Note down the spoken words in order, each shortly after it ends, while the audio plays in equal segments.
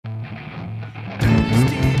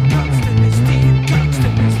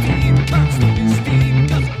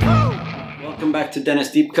back to Dennis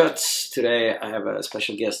Deep Cuts. Today I have a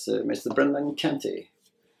special guest, Mr. Brendan Canty.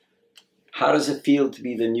 How does it feel to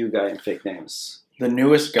be the new guy in Fake Names? The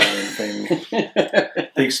newest guy in Fake Names. The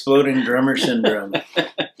exploding drummer syndrome.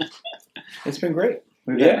 It's been great.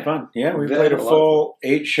 We've had fun. Yeah, we played a full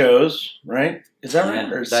 8 shows, right? Is that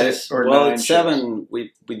right? Or 6 or 9 well, it's 7. shows?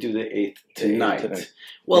 We do the 8th tonight.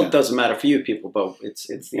 Well, it doesn't matter for you people, but it's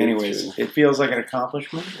the Anyways, it feels like an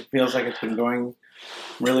accomplishment. It feels like it's been going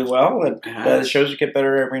really well. And the shows get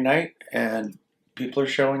better every night, and people are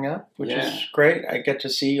showing up, which is great. I get to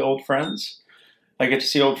see old friends. I get to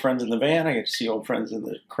see old friends in the van. I get to see old friends in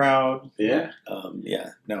the crowd. Yeah.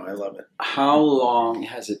 No, I love it. How long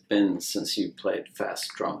has it been since you played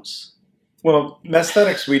fast drums? Well,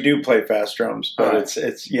 Messthetics, we do play fast drums, but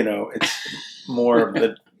it's more of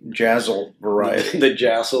the jazzle variety. The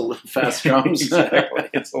jazzle fast drums. Exactly.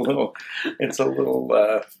 It's a little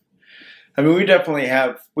I mean, we definitely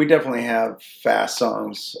have fast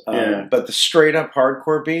songs, but the straight up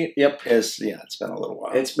hardcore beat is it's been a little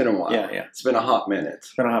while. It's been a while. Yeah. It's been a hot minute.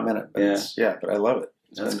 It's been a hot minute. But but I love it.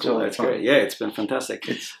 That's cool. That's great. Yeah, it's been fantastic.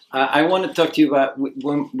 I want to talk to you about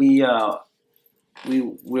when we were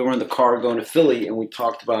in the car going to Philly, and we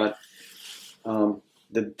talked about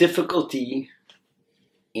the difficulty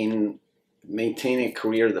in maintaining a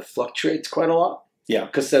career that fluctuates quite a lot. Yeah,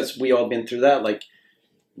 because we all been through that. Like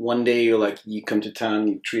one day you come to town,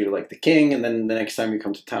 you treat it like the king, and then the next time you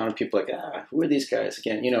come to town, people are like, who are these guys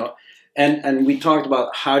again? And we talked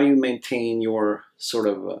about how do you maintain your sort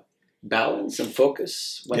of balance and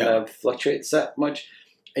focus when that fluctuates that much.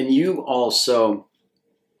 And you're also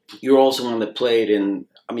one that played in,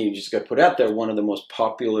 I mean, you just got put out there, one of the most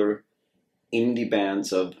popular indie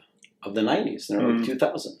bands of the 90s and early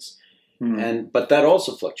 2000s. But that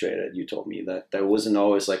also fluctuated. You told me that wasn't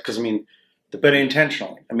always like, because I mean, but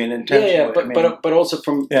intentionally. I mean, intentionally. Yeah, but also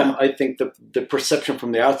from I think the perception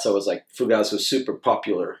from the outside was like Fugazi was super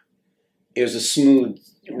popular. It was a smooth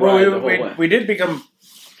ride the whole way. We did become.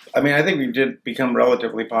 I mean, I think we did become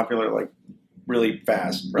relatively popular, like really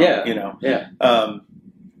fast.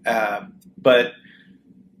 But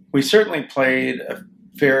we certainly played a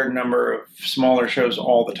fair number of smaller shows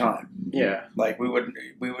all the time. Yeah, like we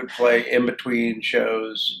would play in between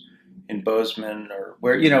shows in Bozeman or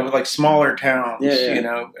where like smaller towns. And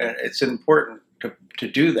it's important to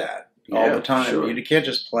do that all the time. Sure. You can't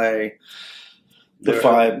just play the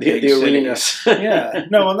 5 big arenas. cities.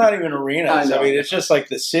 No, well, not even arenas. I mean, it's just like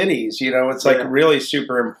the cities. It's like really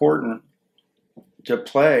super important to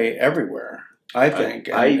play everywhere. I think,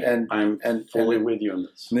 I'm fully with you on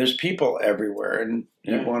this. There's people everywhere, and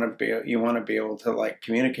you want to be able to like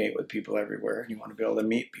communicate with people everywhere. You want to be able to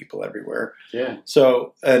meet people everywhere. Yeah.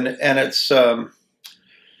 So and it's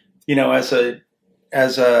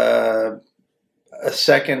as a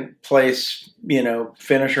second place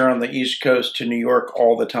finisher on the East Coast to New York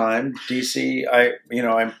all the time. DC,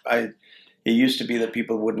 it used to be that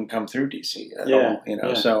people wouldn't come through DC at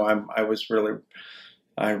all. So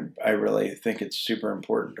I really think it's super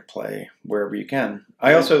important to play wherever you can.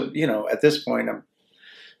 I also, at this point, I'm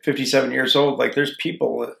 57 years old. Like, there's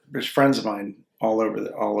friends of mine all over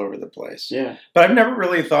the place. Yeah. But I've never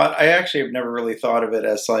really thought. I actually have never really thought of it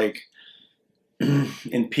as like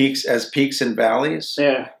peaks and valleys.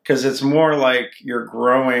 Yeah. Because it's more like you're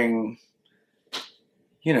growing.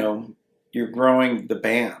 You're growing the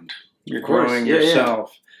band. You're growing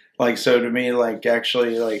yourself. Yeah. Like, so to me, like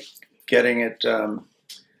actually, like getting it.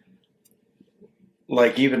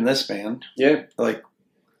 Like even this band, like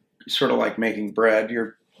sort of like making bread.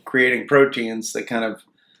 You're creating proteins that kind of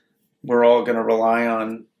we're all going to rely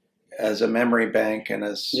on as a memory bank and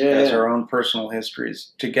as our own personal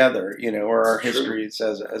histories together, or our histories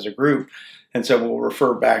as a group. And so we'll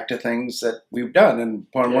refer back to things that we've done. And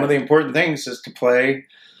one of the important things is to play,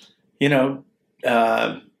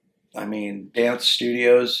 dance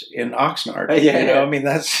studios in Oxnard. I mean,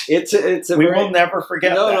 we will never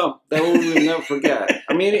forget that. No, that we will never forget.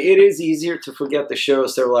 I mean, it is easier to forget the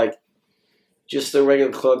shows. They're like just a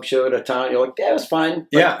regular club show at a town. You're like, it was fine.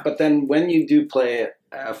 But then when you do play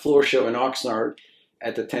a floor show in Oxnard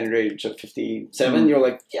at the tender age of 57, you're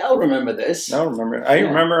like, I'll remember this. I'll remember. I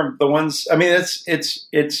remember the ones. I mean,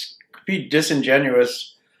 it's be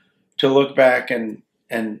disingenuous to look back and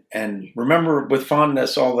remember with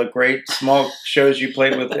fondness all the great small shows you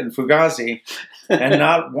played with in Fugazi and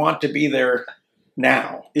not want to be there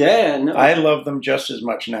now. Yeah, no. I love them just as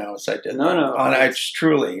much now as I did. No.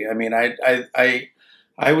 Truly. I mean, I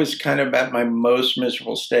was kind of at my most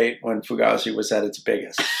miserable state when Fugazi was at its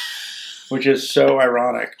biggest, which is so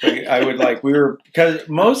ironic.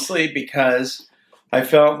 Mostly because I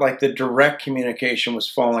felt like the direct communication was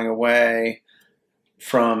falling away.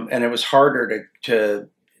 and it was harder to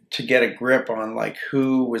get a grip on like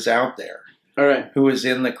who was out there, all right, who was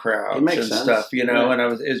in the crowds and stuff, you know. Yeah.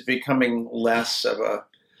 And it was becoming less of a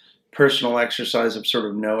personal exercise of sort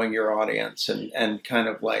of knowing your audience and kind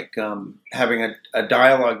of like having a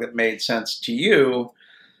dialogue that made sense to you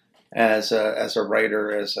as a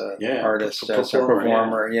writer, as an artist, as a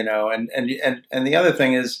performer, you know. And the other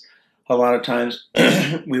thing is, a lot of times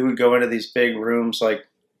we would go into these big rooms like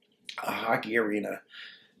a hockey arena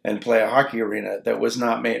and play a hockey arena that was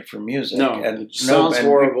not made for music. No, and it sounds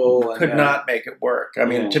horrible. We could not make it work. I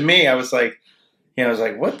mean, to me, I was like, you know, I was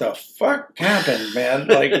like, what the fuck happened, man?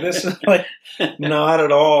 Like, this is like not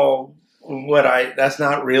at all that's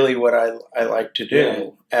not really what I like to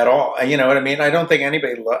do at all. You know what I mean? I don't think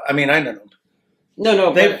anybody, I mean, I don't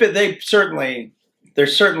know. No, they certainly,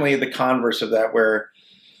 there's certainly the converse of that where,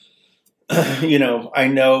 you know, I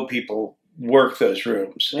know people work those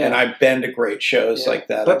rooms, and I've been to great shows like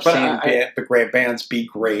that. I've seen the great bands be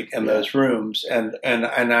great in those rooms, and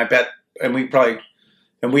I bet, and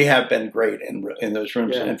we have been great in those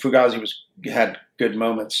rooms. And Fugazi had good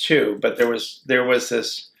moments too, but there was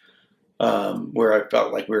this where I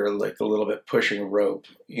felt like we were like a little bit pushing a rope,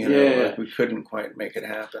 you know, like we couldn't quite make it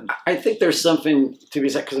happen. I think there's something to be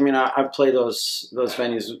said, because I mean, I've played those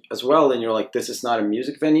venues as well, and you're like, this is not a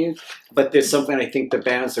music venue, but there's something, I think the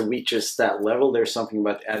bands that reaches that level, there's something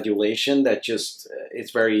about adulation that just,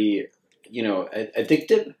 it's very, you know,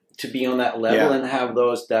 addictive to be on that level and have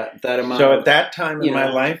that amount. So at that time in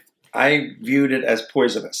my life, I viewed it as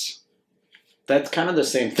poisonous. That's kind of the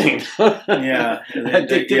same thing.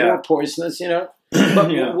 Addictive or poisonous, you know.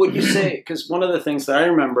 But would you say, because one of the things that I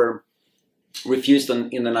remember refused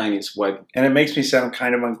in the 90s, what? And it makes me sound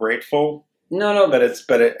kind of ungrateful. No.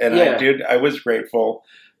 I was grateful,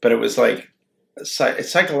 but it was like,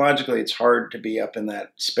 psychologically, it's hard to be up in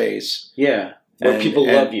that space. Yeah. Where people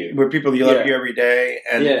love you. Where people love you every day,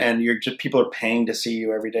 and you're just, people are paying to see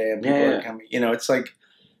you every day, and people are coming, you know, it's like,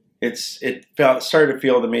 it started to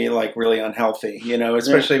feel to me like really unhealthy, you know,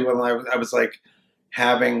 especially when I was like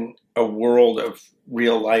having a world of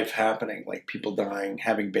real life happening, like people dying,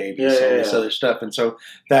 having babies, all this other stuff. And so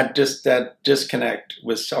that disconnect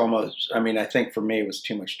was almost, I mean, I think for me it was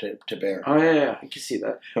too much to bear. Oh yeah, I can see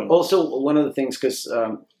that. Also, one of the things, because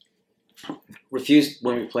Refused,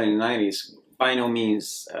 when we played in the 90s, by no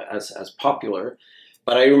means as popular,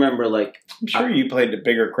 but I remember like... I'm sure you played to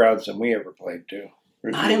bigger crowds than we ever played to.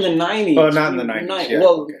 Not in the 90s. Oh, not in the 90s. Yeah,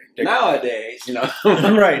 well, nowadays, you know.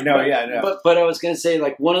 Right, no, no. But I was going to say,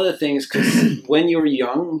 like, one of the things, because when you were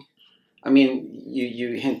young, I mean,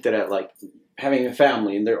 you hinted at, like, having a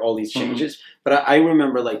family, and there are all these changes. But I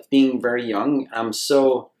remember, like, being very young, I'm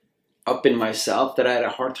so up in myself that I had a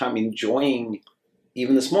hard time enjoying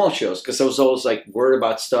even the small shows, because I was always, like, worried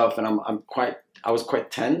about stuff, and I was quite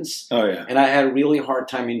tense. Oh, yeah. And I had a really hard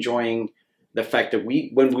time enjoying the fact that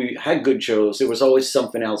when we had good shows, there was always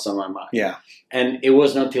something else on my mind. Yeah. And it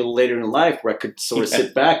wasn't until later in life where I could sort of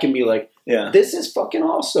sit back and be like, this is fucking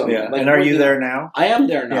awesome. Yeah. Like, and are you there now? I am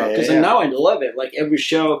there now, because now I love it. Like every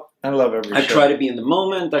show. I love every show. I try to be in the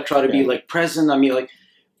moment. I try to be like present. I mean, like,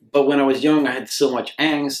 but when I was young, I had so much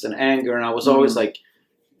angst and anger, and I was always like,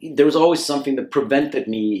 there was always something that prevented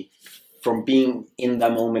me from being in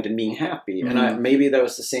that moment and being happy. And maybe that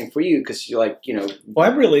was the same for you, because you're like, you know. Well,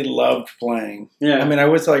 I really loved playing. Yeah. I mean, I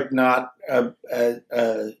was like not,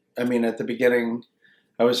 I mean, at the beginning,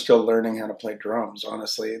 I was still learning how to play drums,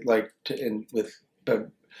 honestly. Like,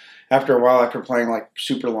 but after a while, after playing like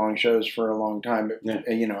super long shows for a long time,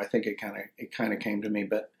 you know, I think it kind of came to me.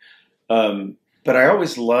 But I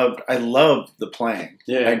always loved the playing.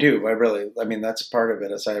 Yeah, I do. I mean, that's part of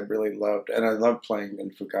it. Is I really loved, and I loved playing in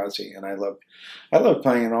Fugazi, and I loved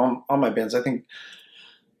playing in all my bands. I think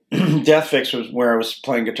Death Fix was where I was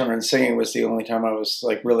playing guitar and singing was the only time I was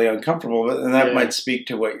like really uncomfortable. And that might speak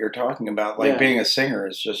to what you're talking about. Like being a singer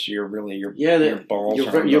is just your balls.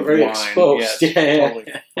 You're very exposed. Totally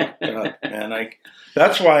fucked up, man.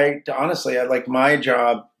 That's why, honestly, I like my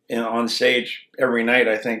job on stage every night.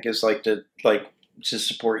 I think is to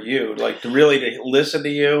support you, like to listen to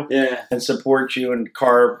you, and support you and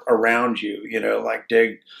carve around you. You know, like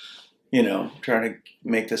dig. You know, trying to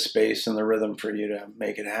make the space and the rhythm for you to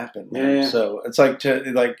make it happen. Yeah. So it's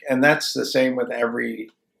and that's the same with every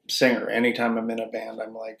singer. Anytime I'm in a band,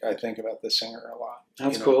 I think about the singer a lot.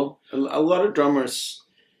 That's cool. A lot of drummers,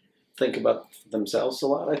 think about themselves a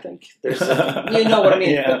lot. I think there's, you know what I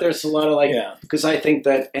mean. But there's a lot of because I think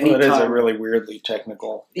that anytime it is a really weirdly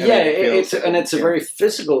technical. It's a very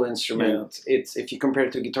physical instrument. Yeah. It's if you compare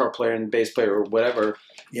it to a guitar player and bass player or whatever.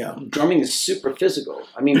 Yeah, drumming is super physical.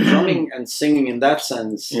 I mean, drumming and singing in that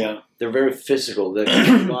sense, they're very physical. A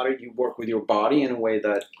lot of you work with your body in a way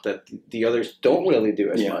that the others don't really do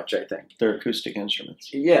as much. I think they're acoustic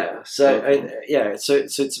instruments. Yeah, so so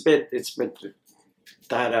it's a bit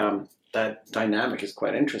that dynamic is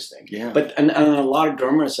quite interesting. Yeah, but and a lot of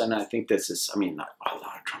drummers, and I think this is, I mean, not a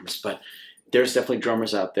lot of drummers, but there's definitely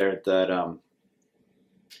drummers out there that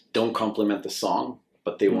don't compliment the song,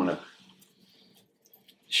 but they want to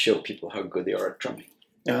show people how good they are at drumming.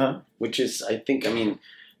 Which is, I think, I mean,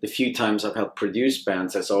 the few times I've helped produce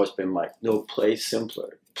bands, it's always been like, no, play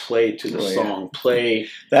simpler, play to the song, play.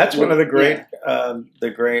 That's one of the great,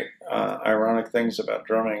 ironic things about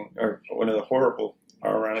drumming, or one of the horrible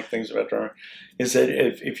ironic things about drumming, is that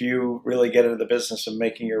if you really get into the business of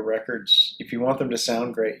making your records, if you want them to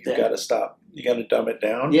sound great, you've got to stop. You got to dumb it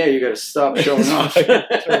down. Yeah, you got to stop showing off.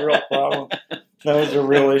 It's a real problem. That was a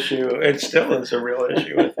real issue. It still is a real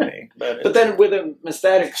issue with me. But then with the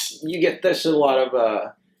Messthetics, there's a lot of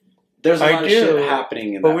shit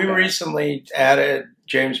happening in that. But we recently added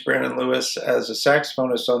James Brandon Lewis as a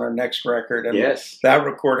saxophonist on our next record, and that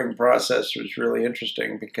recording process was really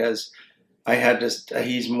interesting because I had to.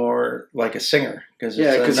 He's more like a singer because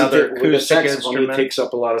it's another acoustic instrument. It takes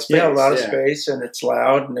up a lot of space. Yeah, a lot of space, and it's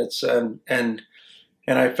loud, and it's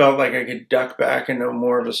and I felt like I could duck back into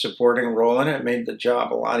more of a supporting role in it. It made the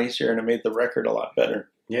job a lot easier, and it made the record a lot better.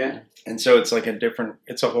 Yeah, and so it's like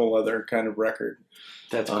it's a whole other kind of record.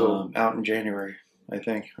 That's cool. Out in January, I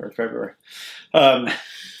think, or February.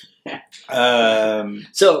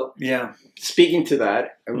 So yeah. Speaking to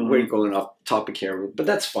that, we're going off topic here, but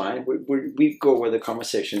that's fine. We go where the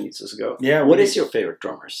conversation needs us to go. Yeah. What is your favorite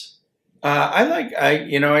drummers?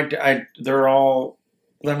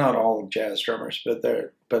 They're not all jazz drummers,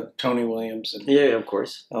 but Tony Williams and of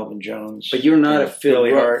course, Elvin Jones. But you're not a Phil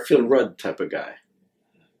Rudd type of guy.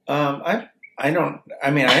 I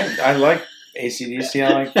like AC/DC.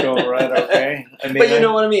 I like Phil Rudd. Okay, but you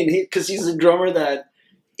know what I mean, because he's a drummer that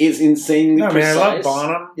is insanely precise. I love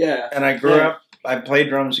Bonham. Yeah, and I grew up. I played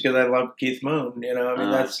drums because I love Keith Moon. You know, I mean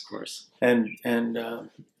that's of course. And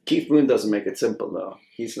Keith Moon doesn't make it simple though.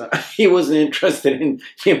 He's not. He wasn't interested in.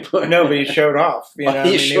 No, but he showed off. You know,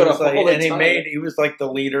 he showed off all the time. He was like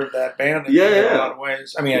the leader of that band. In a lot of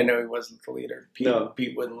ways. I mean, I know he wasn't the leader.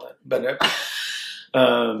 Pete wouldn't let.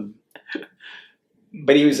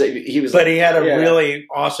 But he was. But he had a really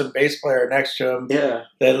awesome bass player next to him. Yeah.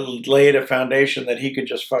 That laid a foundation that he could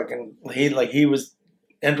just fucking. He was.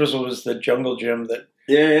 Entwistle was the jungle gym that.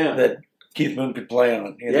 That Keith Moon could play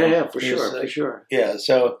on. You know? For sure. Yeah.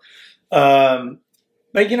 So, but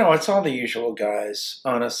it's all the usual guys,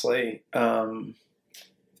 honestly. But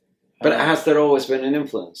has there always been an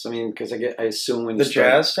influence? I mean, because I assume when you start,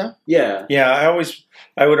 jazz stuff. Yeah. Yeah.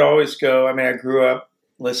 I would always go. I mean, I grew up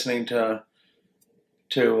listening to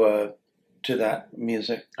that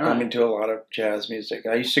music. Right. I mean, to a lot of jazz music.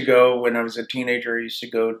 I used to go when I was a teenager. I used to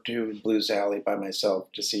go to Blues Alley by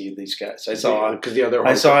myself to see these guys. I saw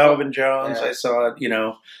Elvin Jones. Yeah. I saw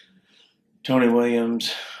Tony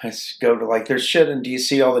Williams. I go to there's shit in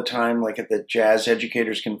DC all the time. Like at the Jazz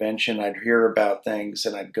Educators Convention, I'd hear about things,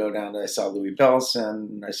 and I'd go down. I saw Louis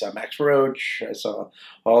Bellson. I saw Max Roach. I saw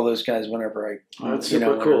all those guys whenever that's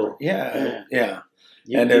super cool. Yeah.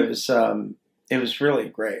 And it was really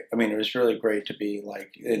great. I mean, it was really great to be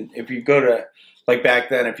and if you go to, back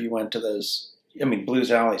then, if you went to those, I mean, Blues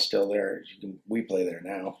Alley's still there. We play there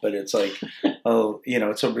now, but it's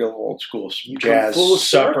it's a real old school jazz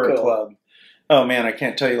supper club. Oh man, I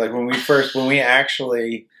can't tell you, when we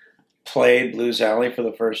actually played Blues Alley for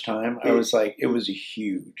the first time, I was like, it was a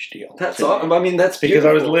huge deal. That's awesome. I mean, that's because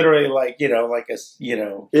beautiful. I was literally fucking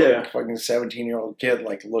 17-year-old kid,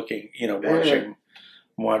 looking,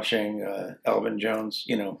 watching Elvin Jones,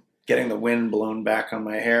 getting the wind blown back on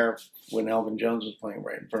my hair when Elvin Jones was playing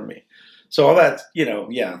right in front of me. So all that,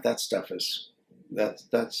 that stuff is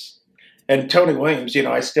that's and Tony Williams,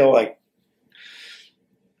 I still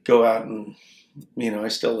go out and I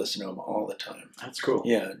still listen to him all the time. That's cool.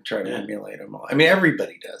 Yeah, try to emulate him all. I mean,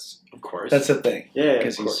 everybody does. Of course. That's the thing. Yeah,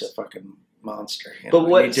 because he's a fucking monster. But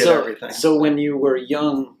he did everything. So when you were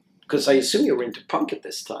young, because I assume you were into punk at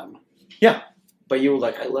this time. Yeah. But you were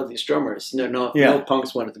like, I love these drummers. No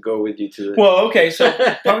punks wanted to go with you to the... Well, okay, so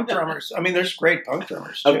punk drummers, I mean, there's great punk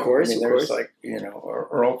drummers, too. Of course, I mean, there's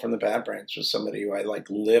Earl from the Bad Brains was somebody who I,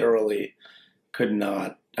 literally could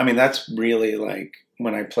not... I mean, that's really,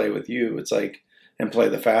 when I play with you, it's and and play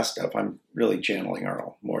the fast stuff, I'm really channeling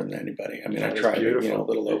Earl more than anybody. I mean, I tried, you know,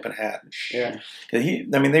 Little Open Hat. And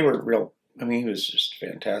I mean, they were real. I mean, he was just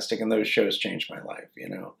fantastic, and those shows changed my life. You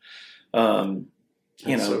know,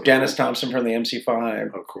 you know, so Dennis Thompson from the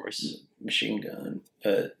MC5, of course, Machine Gun,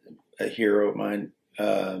 a hero of mine.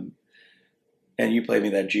 And you played me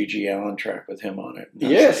that G.G. Allen track with him on it.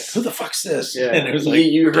 Yes. Like, who the fuck's this? Yeah. And it was like,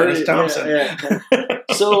 you heard Dennis Thompson. Yeah.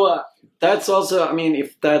 So that's also, I mean,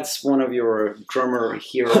 if that's one of your drummer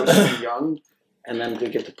heroes young, and then to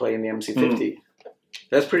get to play in the MC50,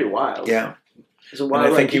 that's pretty wild. Yeah. So why?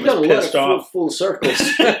 I think he was pissed off. Full circles.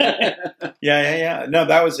 Yeah. No,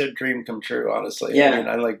 that was a dream come true, honestly. Yeah. I mean,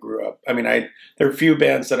 I like grew up. I mean, there are a few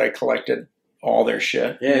bands that I collected all their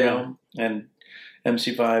shit. Yeah. You know? And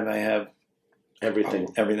MC5, I have everything.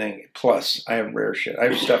 Plus, I have rare shit. I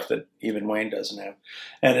have stuff that even Wayne doesn't have,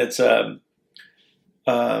 and it's so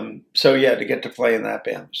yeah, to get to play in that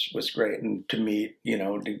band was great, and to meet, you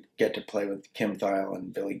know, to get to play with Kim Thile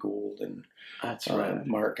and Billy Gould and that's right,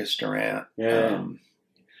 Marcus Durant. Yeah,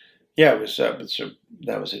 yeah, it was that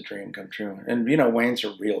was a dream come true, and you know, Wayne's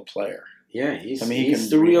a real player. Yeah, he's the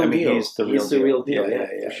real deal. He's the real deal.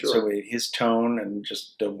 Yeah. Sure. So his tone and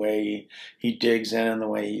just the way he digs in and the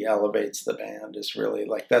way he elevates the band is really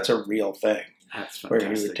like, that's a real thing. That's fantastic.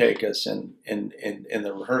 Where he would take us in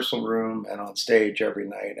the rehearsal room and on stage every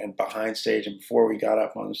night and behind stage and before we got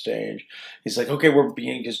up on stage, he's like, "Okay,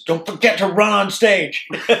 just don't forget to run on stage."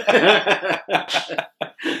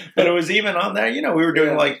 But it was even on there, you know, we were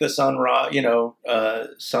doing like the Sun Ra, you know,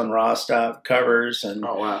 Sun Ra stuff covers, and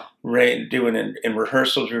Ray doing in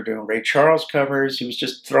rehearsals. We were doing Ray Charles covers. He was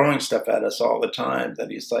just throwing stuff at us all the time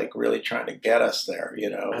that he's like really trying to get us there, you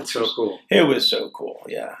know. That's so cool. It was so cool.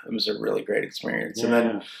 Yeah, it was a really great experience. Yeah.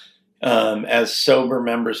 And then as sober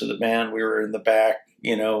members of the band, we were in the back,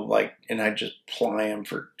 you know, like, and I just ply him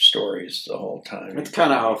for stories the whole time. That's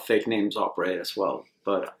kind of how fake names operate as well.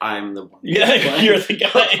 But I'm the one. Yeah, you're the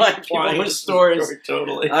guy plying with stories.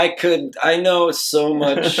 Totally. I know so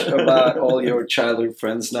much about all your childhood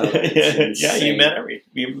friends now. Yeah, you met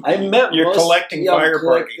you're most, collecting fire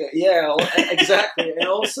party. Yeah, exactly. And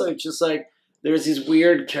also just like, there's these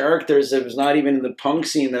weird characters that was not even in the punk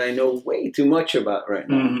scene that I know way too much about right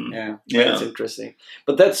now. Mm-hmm. Yeah, that's interesting.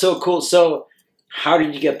 But that's so cool. So how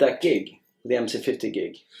did you get that gig, the MC50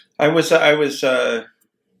 gig? I went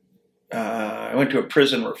to a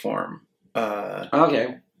prison reform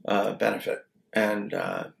benefit, and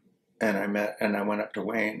I went up to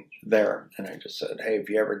Wayne there, and I just said, "Hey, if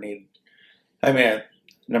you ever need," I mean,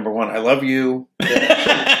 number one, I love you.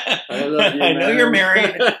 I love you. I know you're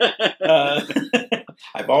married.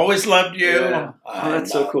 I've always loved you. Yeah.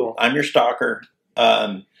 That's so cool. I'm your stalker.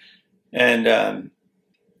 And then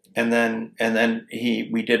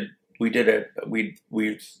we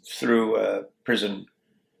threw a prison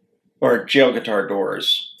or jail guitar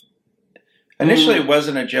doors. Initially, it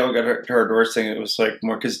wasn't a jail guitar doors thing. It was like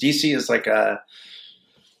more because DC is like a,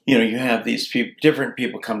 you know, you have these different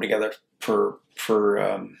people come together for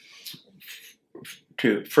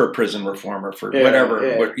prison reform or for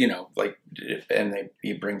whatever, you know, like, and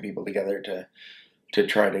you bring people together to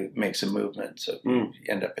try to make some movement. So you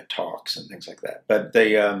end up at talks and things like that. But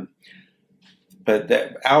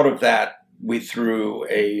out of that, we threw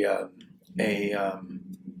a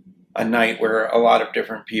night where a lot of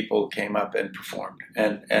different people came up and performed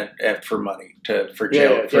and for money for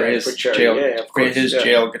his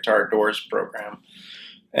jail guitar doors program,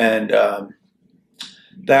 and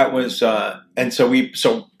that was and so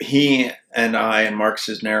he and I and Mark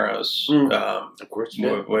Cisneros of course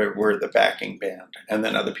were the backing band, and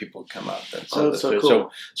then other people would come up, and so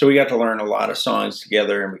cool. So we got to learn a lot of songs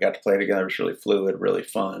together, and we got to play together. It was really fluid, really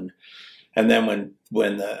fun. And then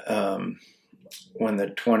when the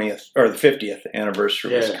 20th or the 50th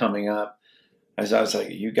anniversary was coming up, I was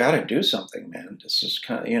like, "You got to do something, man. This is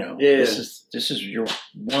kind of, you know, this is your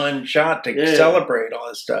one shot to celebrate all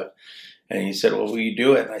this stuff." And he said, "Well, will you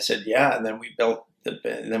do it?" And I said, "Yeah." And then we built the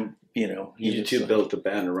band. Then, you know, you two built the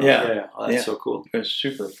band around. That's so cool. It was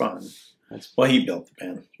super fun. Well, he built the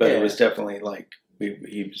band, but it was definitely like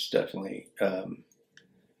he was definitely.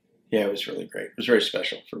 Yeah, it was really great. It was very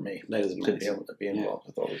special for me to be able to be involved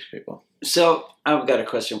with all those people. So I've got a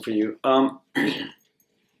question for you.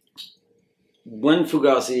 When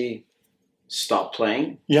Fugazi stopped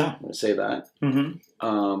playing, I'm going to say that, and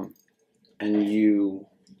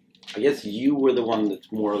I guess you were the one that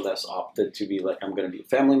more or less opted to be like, I'm going to be a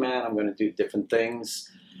family man, I'm going to do different things.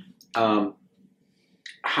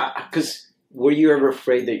 Because were you ever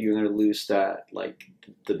afraid that you're going to lose that, like,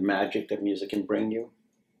 the magic that music can bring you?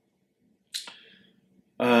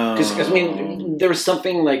 Because I mean, there was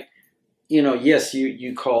something like yes,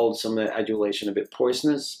 you called some of the adulation a bit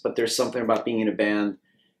poisonous, but there's something about being in a band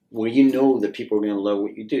where you know that people are going to love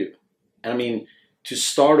what you do. And I mean, to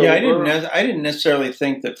start over... I didn't necessarily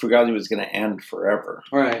think that Fugazi was going to end forever.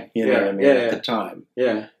 Right. You know what I mean? At the time.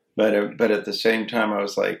 Yeah. But at the same time, I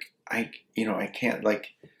was like, I can't,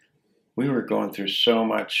 like, we were going through so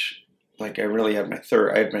much. Like, I had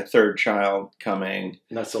my third child coming.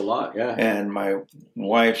 That's a lot, yeah. And my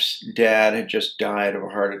wife's dad had just died of a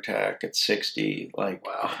heart attack at 60, like,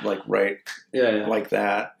 wow. Like right, like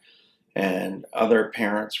that. And other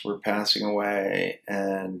parents were passing away,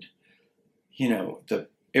 and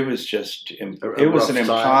it was just it was an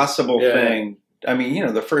impossible thing. I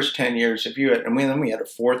mean, the first 10 years, then we had a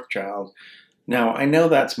fourth child. Now, I know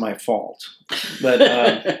that's my fault, but,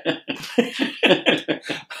 I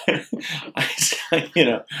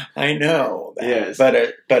know that.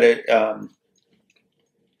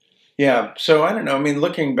 Yes. So I don't know. I mean,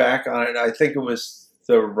 looking back on it, I think it was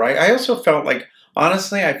I also felt like,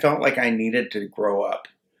 honestly, I needed to grow up.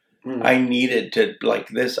 I needed to, like,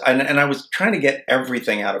 this, and I was trying to get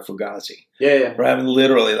everything out of Fugazi. Yeah. Right? I'm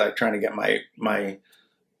literally, like, trying to get my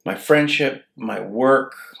friendship, my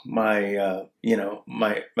work, my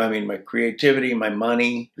creativity, my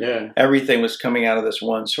money. Yeah. Everything was coming out of this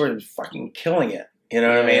one, sort of fucking killing it. You know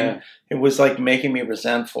what I mean? Yeah. It was like making me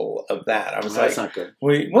resentful of that. I was that's not good.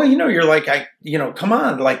 You're like, come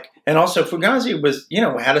on, like, and also Fugazi was,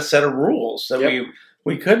 had a set of rules that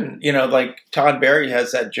we couldn't, like Todd Barry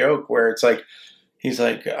has that joke where it's like, he's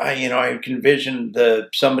like, I can envision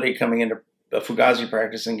somebody coming into a Fugazi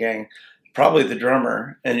practicing gang, probably the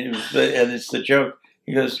drummer, and it's the joke.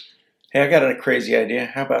 He goes, "Hey, I got a crazy idea.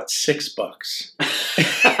 How about $6?"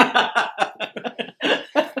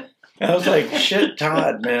 I was like, "Shit,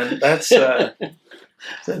 Todd, man, that's." He's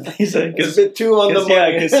like, it's a bit too on the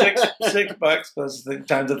money. Because $6 plus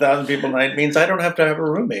times 1,000 people a night means I don't have to have a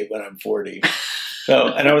roommate when I'm 40. So,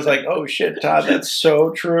 and I was like, "Oh shit, Todd, that's so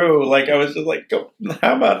true." Like, I was just like,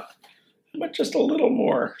 "How about just a little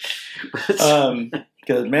more?"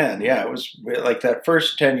 Because, man, it was like that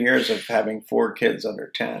first 10 years of having 4 kids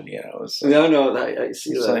under 10, it was like, I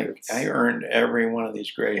see that. Like, I earned every one of these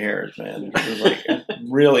gray hairs, man. It was like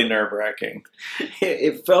really nerve-wracking.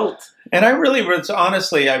 It felt... And I really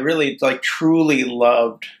like truly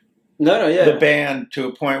loved the band to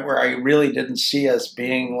a point where I really didn't see us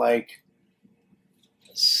being like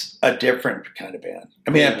a different kind of band.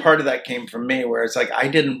 I mean, and part of that came from me, where it's like I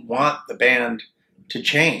didn't want the band to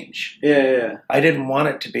change. Yeah. I didn't want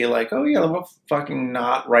it to be like, oh yeah, we'll fucking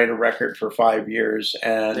not write a record for 5 years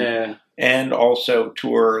and also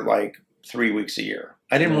tour like 3 weeks a year.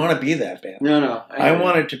 I didn't want to be that band. No. I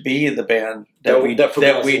wanted to be the band that we did for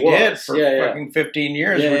fucking 15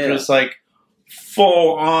 years, which was like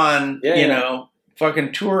full on,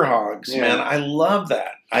 fucking tour hogs, man. I love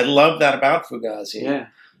that. I love that about Fugazi. Yeah.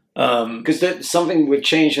 Because something would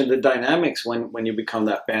change in the dynamics when you become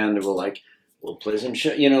that band. It will like, we'll play some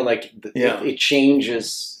shit, it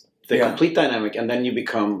changes the complete dynamic, and then you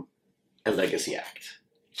become a legacy act.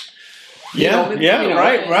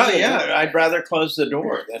 I'd rather close the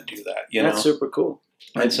door than do that. That's super cool.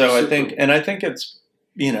 And so I think it's,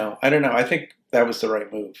 I don't know. I think that was the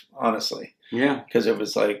right move, honestly. Yeah. Because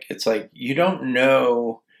it's like you don't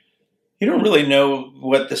really know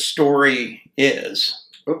what the story is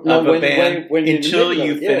of a band until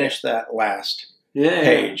you finish that last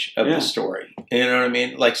page of the story. You know what I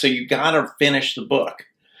mean? Like, so you got to finish the book.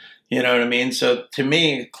 You know what I mean? So to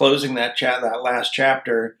me, closing that last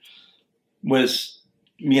chapter was,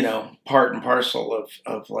 part and parcel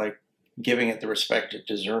of like giving it the respect it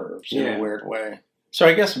deserves in a weird way. So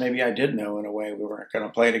I guess maybe I did know in a way we weren't going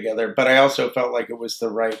to play together, but I also felt like it was the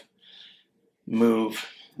right move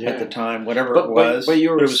at the time, whatever it was. But it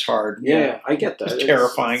was hard. Yeah, I get that. It was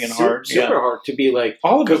terrifying and hard. Super hard to be like.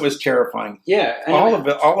 All of it was terrifying. Yeah.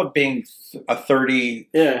 All of being a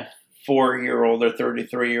 34-year-old or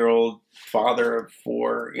 33-year-old father of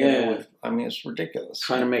 4, it's ridiculous.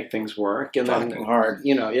 Trying to make things work. And fucking hard.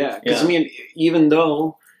 Because, I mean, even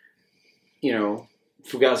though,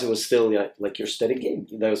 Fugazi was still like your steady gig.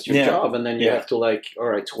 That was your job. And then you have to like, all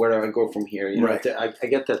right, so where do I go from here? Right. I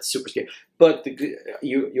get that super scary. But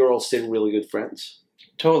you're all still really good friends.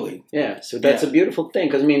 Totally. Yeah. So that's a beautiful thing.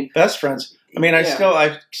 Because, I mean. Best friends. I mean, I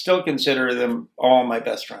still consider them all my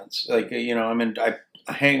best friends. Like, I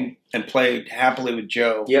hang and play happily with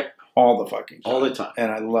Joe. Yep. All the fucking time. All the time.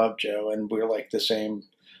 And I love Joe. And we're like the same.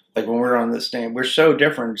 Like when we're on this stand, we're so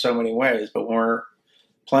different in so many ways. But when we're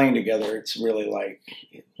playing together, it's really like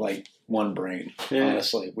one brain,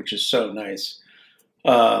 honestly, which is so nice.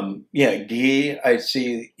 Yeah, Guy, I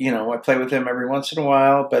see, I play with him every once in a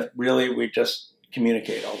while, but really we just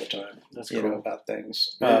communicate all the time. That's cool. About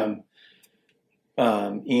things. Yeah.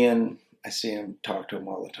 Ian, I see him, talk to him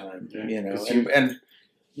all the time. Yeah.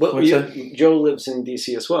 Joe lives in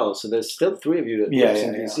DC as well, so there's still 3 of you that lives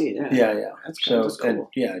in DC. Yeah. That's cool.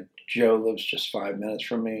 And Joe lives just 5 minutes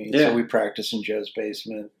from me, so we practice in Joe's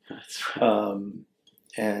basement. That's right.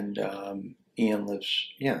 And Ian lives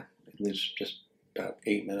just about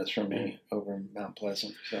 8 minutes from me over in Mount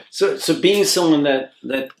Pleasant. So being someone that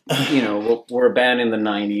we're a band in the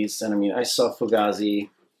 90s, and I mean, I saw Fugazi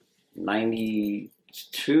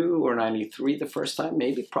 92 or 93 the first time,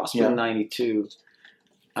 maybe possibly 92.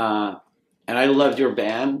 And I loved your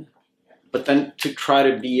band, but then to try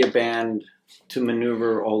to be a band, to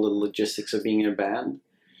maneuver all the logistics of being in a band,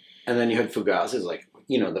 and then you had Fugazi, it's like,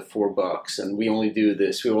 the $4, and we only do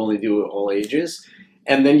this, we only do all ages.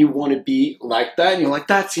 And then you want to be like that, and you're like,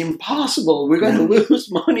 that's impossible. We're going to lose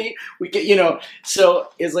money. We get, So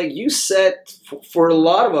it's like you set, for a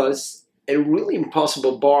lot of us, a really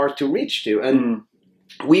impossible bar to reach to. And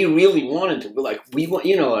we really wanted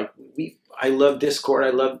to. I love Discord. I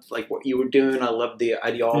loved like what you were doing. I loved the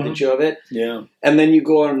ideology of it. Yeah. And then you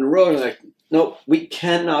go on the road and like, no, we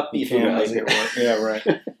cannot be Fugazi. Yeah, right.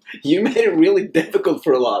 You made it really difficult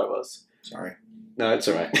for a lot of us. Sorry. No, it's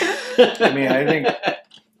all right. I mean, I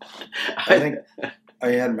think I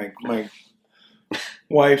had my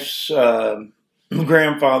wife's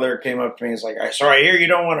grandfather came up to me and was like, so I hear you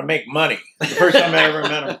don't want to make money. The first time I ever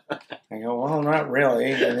met him. I go, well, not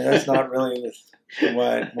really. I mean, that's not really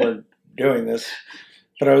why we're doing this.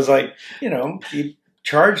 But I was like, you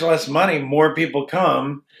charge less money, more people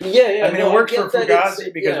come. Yeah. I mean, it worked for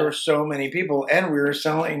Fugazi because there were so many people, and we were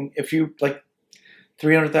selling,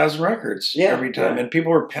 300,000 records every time, and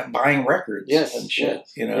people were buying records and shit,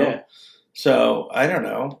 Yeah. So I don't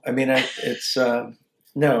know. I mean, it's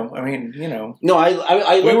no. I mean, No,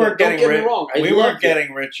 I we weren't getting rich. We weren't it.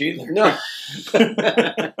 getting rich either. No,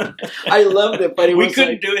 I loved it, but we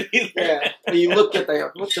couldn't do it either. Yeah, you look at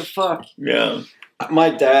that. What the fuck? Yeah. My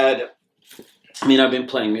dad. I mean, I've been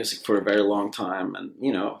playing music for a very long time, and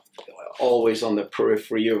always on the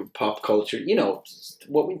periphery of pop culture.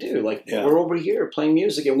 What we do. Like, we're over here playing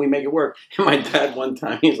music and we make it work. And my dad one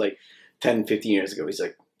time, he's like 10, 15 years ago, he's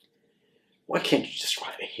like, why can't you just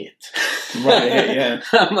write a hit? Yeah.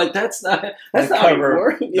 I'm like, that's not how it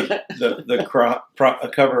works. The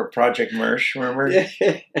cover of Project Mersh, remember? Yeah.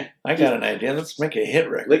 I got an idea. Let's make a hit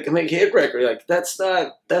record. Make a hit record. Like, that's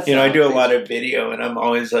not... I do a lot of video, and I'm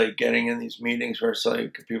always like getting in these meetings where it's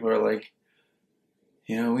like, people are like,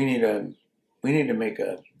 we need to make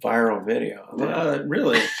a viral video. I'm like,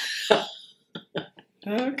 really?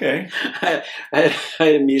 Okay. I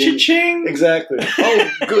had a meeting. Cha-ching! Exactly. Oh,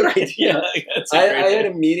 good idea. I had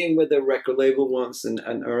a meeting with a record label once, and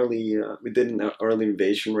we did an early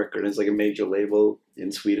Invasion record. It's like a major label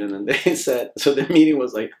in Sweden, and they said, so the meeting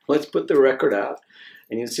was like, let's put the record out,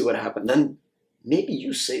 and you see what happened. Then maybe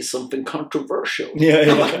you say something controversial. Yeah.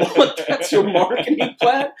 I'm like, what? That's your marketing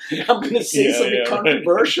plan? I'm going to say something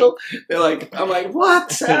controversial? I'm like,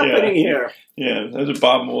 what's happening here? Yeah, that's what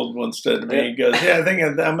Bob Mould once said to me. He goes, I think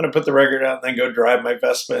I'm going to put the record out and then go drive my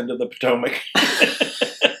Vespa into the Potomac.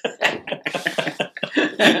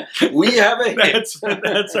 We have a hit.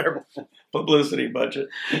 That's our publicity budget.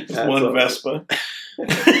 That's one Vespa.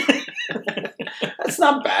 That's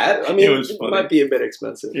not bad. I mean, it might be a bit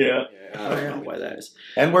expensive. Yeah. I don't know why that is.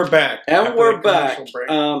 And we're back.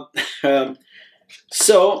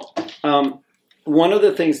 So, one of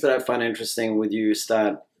the things that I find interesting with you is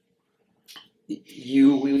that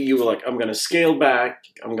you were like, I'm going to scale back.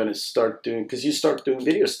 I'm going to start doing, because you start doing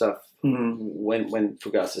video stuff when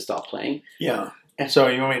Fugazi stopped playing. Yeah. So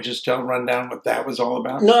you want me to just run down what that was all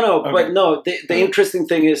about? No. Okay. But no, the interesting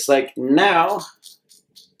thing is like now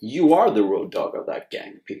you are the road dog of that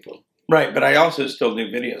gang of people. Right, but I also still do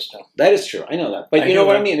video stuff. That is true. I know that. But you know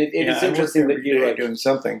what I mean? It is interesting that you're like doing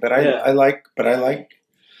something. But I like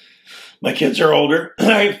my kids are older.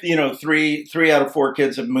 I have, 3 out of 4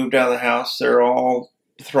 kids have moved out of the house. They're all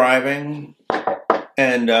thriving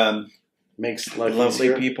and makes life lovely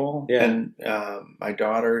easier. people. Yeah. And my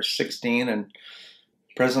daughter is 16 and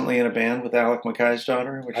presently in a band with Alec Mackay's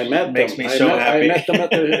daughter, which makes me so happy. I met them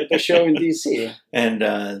at the show in DC. And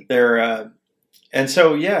they're and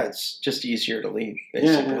so it's just easier to leave,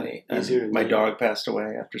 basically. Yeah, easier to my leave. Dog passed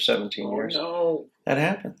away after 17 years. No. That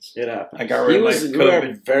happens. It happens. I got rid of my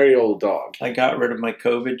COVID. A very old dog. I got rid of my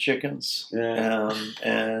COVID chickens. Yeah.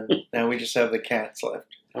 And now we just have the cats left.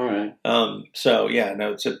 All right. So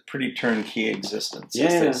it's a pretty turnkey existence,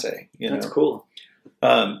 as they say. That's cool.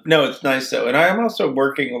 No, it's nice though, and I'm also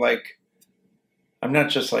working like I'm not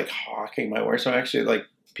just like hawking my work. So actually, like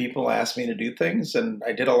people ask me to do things, and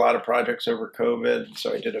I did a lot of projects over COVID.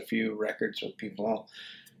 So I did a few records with people,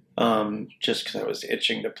 just because I was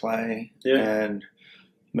itching to play. Yeah. And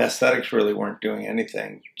Messthetics really weren't doing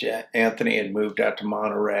anything. Anthony had moved out to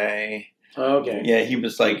Monterey. Oh, okay. Yeah, he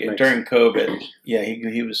was like during COVID. Yeah,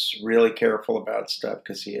 he was really careful about stuff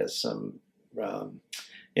because he has some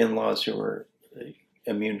in-laws who were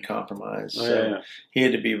immune compromised. So he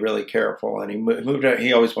had to be really careful, and he moved out.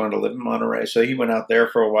 He always wanted to live in Monterey, so he went out there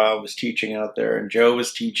for a while, was teaching out there, and Joe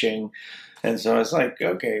was teaching. And so I was like,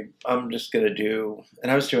 okay, I'm just going to do, and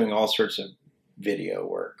I was doing all sorts of video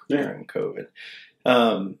work during COVID.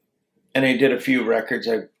 And I did a few records.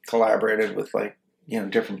 I collaborated with like,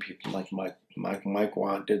 different people, like Mike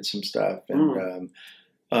Want did some stuff, and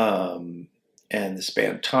this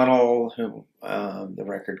band Tunnel, who the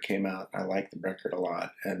record came out. I like the record a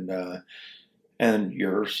lot, and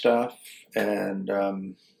your stuff, and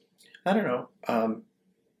I don't know.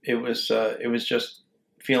 It was just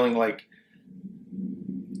feeling like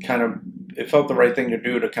it felt the right thing to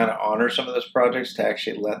do to kind of honor some of those projects, to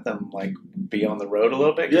actually let them like be on the road a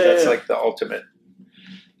little bit, because that's like the ultimate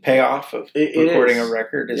payoff of recording a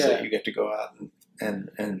record is that you get to go out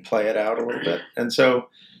and play it out a little bit. And so,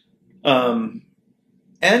 man,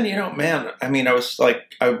 I mean, I was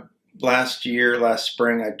like, last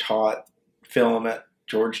spring, I taught film at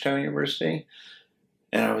Georgetown University,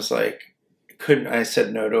 and I was like, I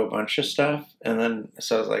said no to a bunch of stuff. And then,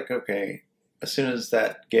 so I was like, okay, as soon as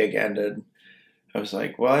that gig ended, I was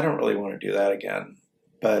like, well, I don't really want to do that again,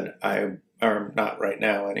 or not right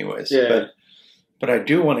now anyways. Yeah. But I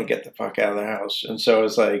do want to get the fuck out of the house. And so I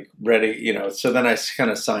was like ready, so then I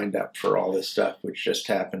kind of signed up for all this stuff, which just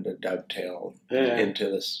happened to dovetail into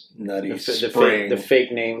this nutty spring. The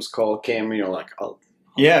fake names called Cam, like,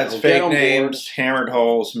 it's fake names, Hammered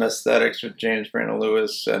Holes, Messthetics with James Brandon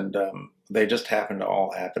Lewis, and they just happen to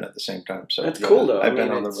all happen at the same time. So that's cool, though. I've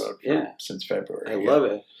been on the road since February. I love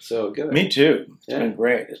it. So good. Me too. It's been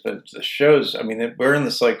great. It's been the shows. I mean, we're in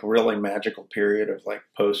this like really magical period of like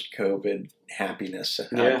post-COVID happiness out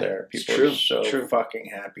there. People are so fucking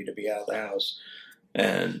happy to be out of the house,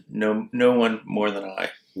 and no one more than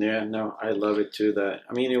I. Yeah, no, I love it too.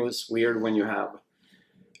 I mean, it was weird when you have.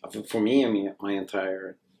 For me, I mean, my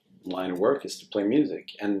entire line of work is to play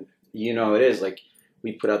music, and it is like.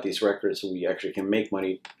 We put out these records so we actually can make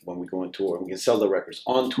money when we go on tour. We can sell the records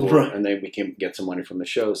on tour, and then we can get some money from the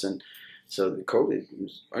shows. And so the COVID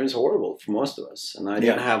was horrible for most of us. And I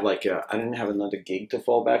didn't have I didn't have another gig to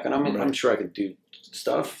fall back on. I mean, I'm sure I could do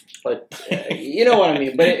stuff, but you know what I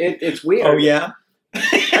mean. But it's weird. Oh yeah,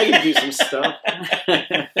 I can do some stuff.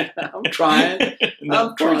 I'm trying.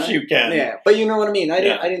 Of course you can. Yeah, but you know what I mean. I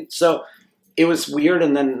didn't. So it was weird,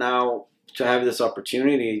 and then now to have this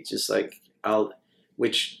opportunity, just like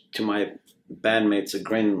which to my bandmates a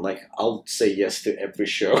grin, like I'll say yes to every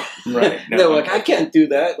show. Right. No, they're like, I can't do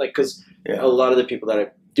that, like because a lot of the people that I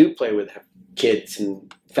do play with have kids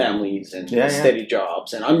and families and steady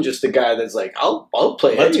jobs, and I'm just the guy that's like, I'll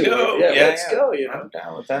play. Let's anyway. go. Let's go. I'm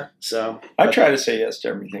down with that. So I try to say yes to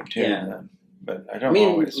everything too. Yeah. But I don't. I mean,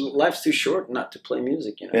 always. Life's too short not to play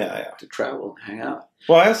music. To travel, hang out.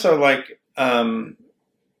 Well, I also like. I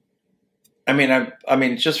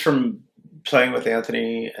mean, just from playing with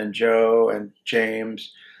Anthony and Joe and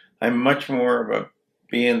James, I'm much more of a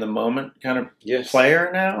be in the moment kind of player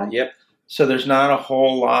now. Yep. So there's not a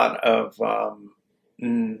whole lot of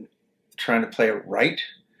trying to play it right.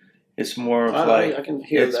 It's more of like I can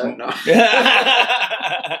hear that. No.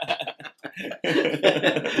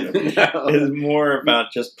 It's more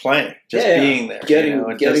about just playing, being there, getting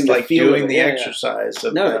just like doing the exercise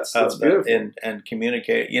of and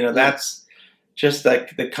communicate. That's just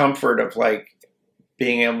like the comfort of like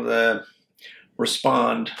being able to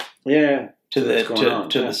respond to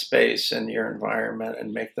the space and your environment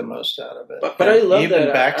and make the most out of it. But I love even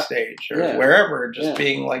that backstage or wherever, just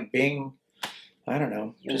being I don't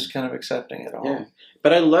know, just kind of accepting it all. Yeah.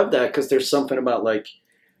 But I love that because there's something about like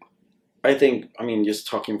just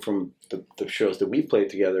talking from the shows that we played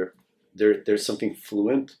together, there's something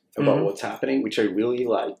fluent about what's happening, which I really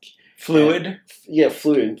like. Fluid? Fluid. Yes, but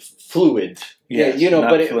fluent. Fluid.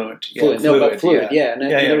 Yeah. And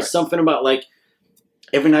there's something about like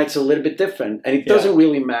every night's a little bit different, and it doesn't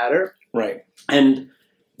really matter. Right. And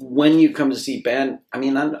when you come to see band, I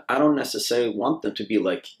mean, I don't necessarily want them to be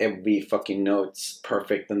like every fucking note's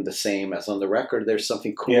perfect and the same as on the record. There's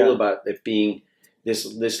something cool about it being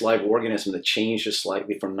this live organism that changes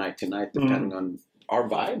slightly from night to night depending on our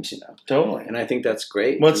vibes, Totally. And I think that's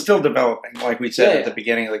great. Well, it's still developing. Like we said at the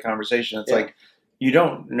beginning of the conversation, it's like you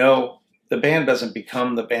don't know, the band doesn't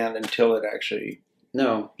become the band until it actually,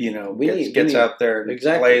 gets out there and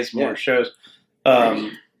plays more shows.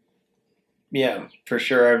 Yeah, for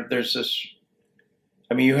sure. There's this,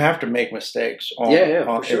 I mean, you have to make mistakes. For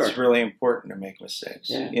sure. It's really important to make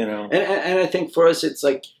mistakes, And I think for us, it's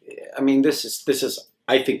like, I mean, this is,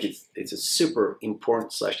 I think it's a super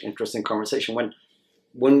important / interesting conversation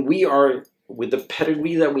when we are with the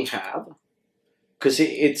pedigree that we have, because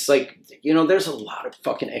it's like, there's a lot of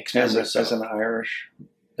fucking ex-members. As an Irish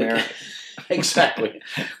there. Exactly.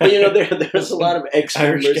 But, there's a lot of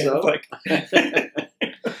ex-members though.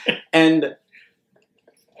 And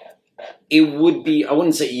it would be, I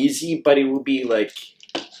wouldn't say easy, but it would be like,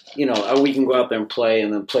 we can go out there and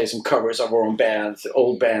play some covers of our own bands,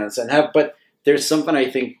 old bands, but there's something I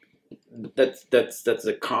think that's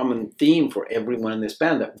a common theme for everyone in this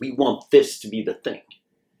band, that we want this to be the thing.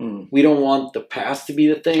 We don't want the past to be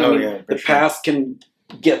the thing. The past can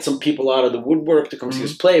get some people out of the woodwork to come see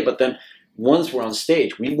us play, but then once we're on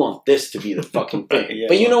stage, we want this to be the fucking thing.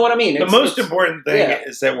 But you know what I mean? The most important thing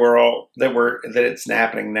is that that it's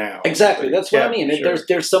happening now. Exactly. That's what I mean. Sure.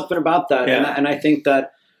 There's something about that. Yeah. And I think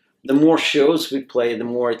that the more shows we play, the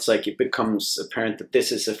more it's like it becomes apparent that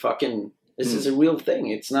this is a real thing.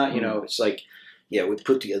 It's not, it's like, we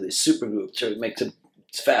put together this super group to make some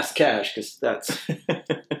fast cash, because that's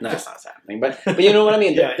not happening. But you know what I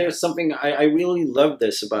mean? There's something, I really love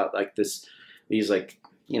this about like these like,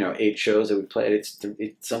 8 shows that we played. It's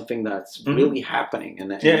something that's really happening,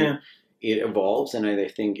 and it evolves. And I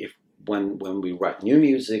think when we write new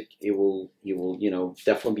music, you will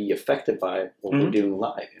definitely be affected by what we're doing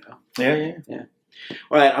live. Yeah.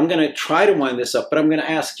 All right, I'm gonna try to wind this up, but I'm gonna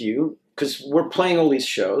ask you, because we're playing all these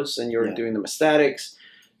shows, and you're doing the Messthetics,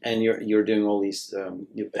 and you're doing all these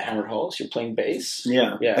Hammered Halls. You're playing bass.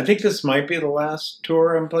 Yeah. I think this might be the last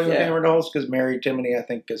tour I'm playing with Hammered Halls, because Mary Timony, I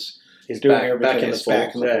think, is doing everything. Back in the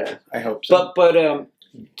fold. I hope so. But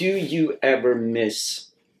do you ever miss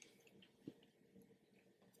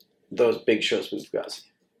those big shows with Fugazi?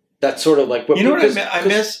 That's sort of like what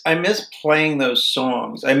I miss playing those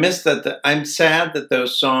songs. I miss that. I'm sad that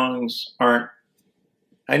those songs aren't.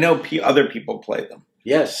 I know other people play them.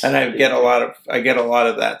 Yes, and I get a lot of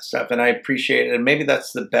that stuff, and I appreciate it. And maybe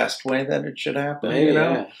that's the best way that it should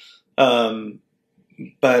happen.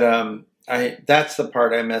 That's the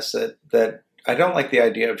part I miss. That I don't like the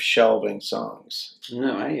idea of shelving songs.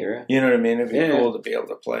 No, I hear it. You know what I mean? It'd be cool to be able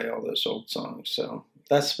to play all those old songs. So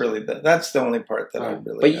that's really that's the only part that I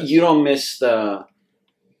really. But miss. You don't miss because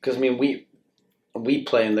I mean we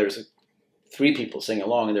play and there's 3 people sing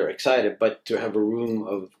along and they're excited, but to have a room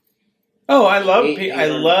of I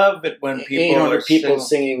love it when people 800 people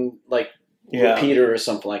singing like Repeater or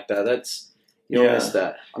something like that. You don't miss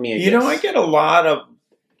that. I mean, I get a lot of.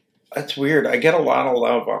 That's weird. I get a lot of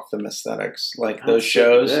love off the Messthetics, like those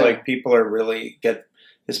shows. Like people are really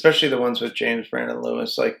especially the ones with James Brandon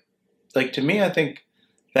Lewis. Like to me, I think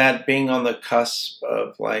that being on the cusp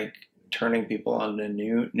of like turning people on to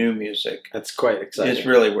new music, that's quite exciting. Is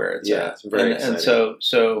really where it's at. It's very exciting. And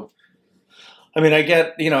so, I mean,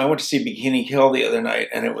 I went to see Bikini Kill the other night,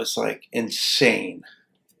 and it was like insane.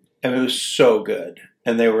 I mean, it was so good,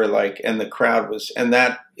 and they were like, and the crowd was, and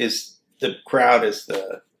the crowd is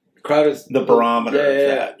the barometer of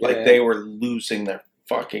that. Like they were losing their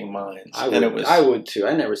fucking minds. I would too.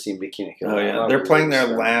 I never seen Bikini Kill. Oh yeah, they're playing their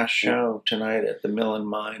last show tonight at the Mill and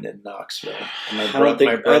Mine in Knoxville. And I don't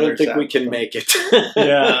think we can make it.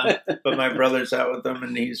 Yeah, but my brother's out with them,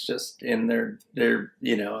 and he's just in their.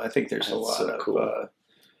 I think there's a lot of. Cool.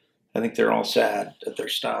 I think they're all sad that they're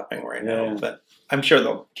stopping right now, but I'm sure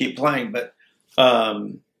they'll keep playing. But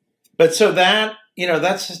so that.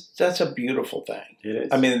 That's a beautiful thing. It is.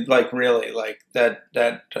 I mean, like really, like that,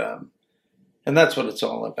 and that's what it's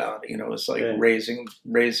all about. It's like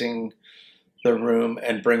raising the room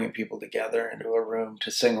and bringing people together into a room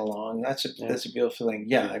to sing along. That's a beautiful thing.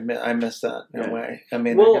 Yeah, I miss that in a way. I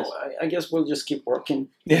mean, I guess we'll just keep working.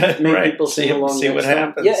 Yeah, make people sing along. See what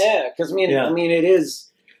happens. Yeah, because I mean, it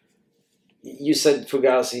is. You said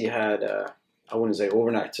Fugazi had. I wouldn't say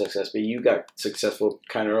overnight success, but you got successful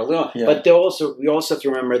kind of early on. Yeah. But we also have to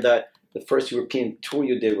remember that the first European tour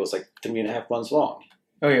you did was like 3.5 months long.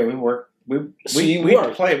 Oh yeah, we worked. We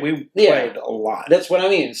played a lot. That's what I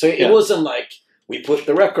mean. So it wasn't like we put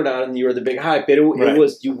the record out and you were the big hype. It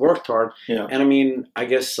was you worked hard. Yeah. And I mean, I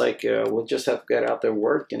guess like we'll just have to get out there and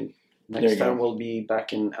work. And next time we'll be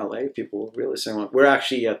back in LA. People will really sing along. We're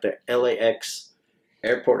actually at the LAX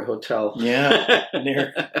Airport Hotel. Yeah,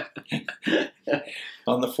 near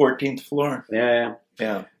on the 14th floor. Yeah.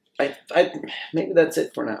 I maybe that's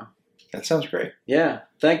it for now. That sounds great. Yeah.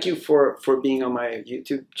 Thank you for being on my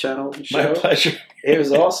YouTube channel show. My pleasure. It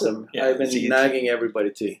was awesome. Yeah, I've been nagging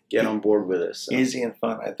everybody to get on board with this. So. Easy and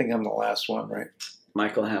fun. I think I'm the last one, right?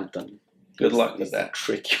 Michael Hampton. Good luck with that.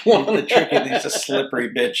 Tricky one. He's a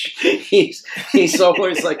slippery bitch. He's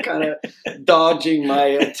always like kind of dodging my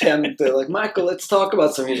attempt to like, Michael, let's talk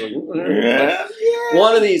about something. He's like, yeah.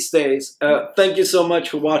 One of these days. Thank you so much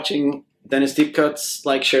for watching Dennis Deep Cuts.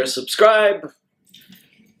 Like, share, subscribe.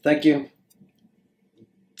 Thank you.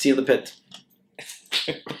 See you in the pit.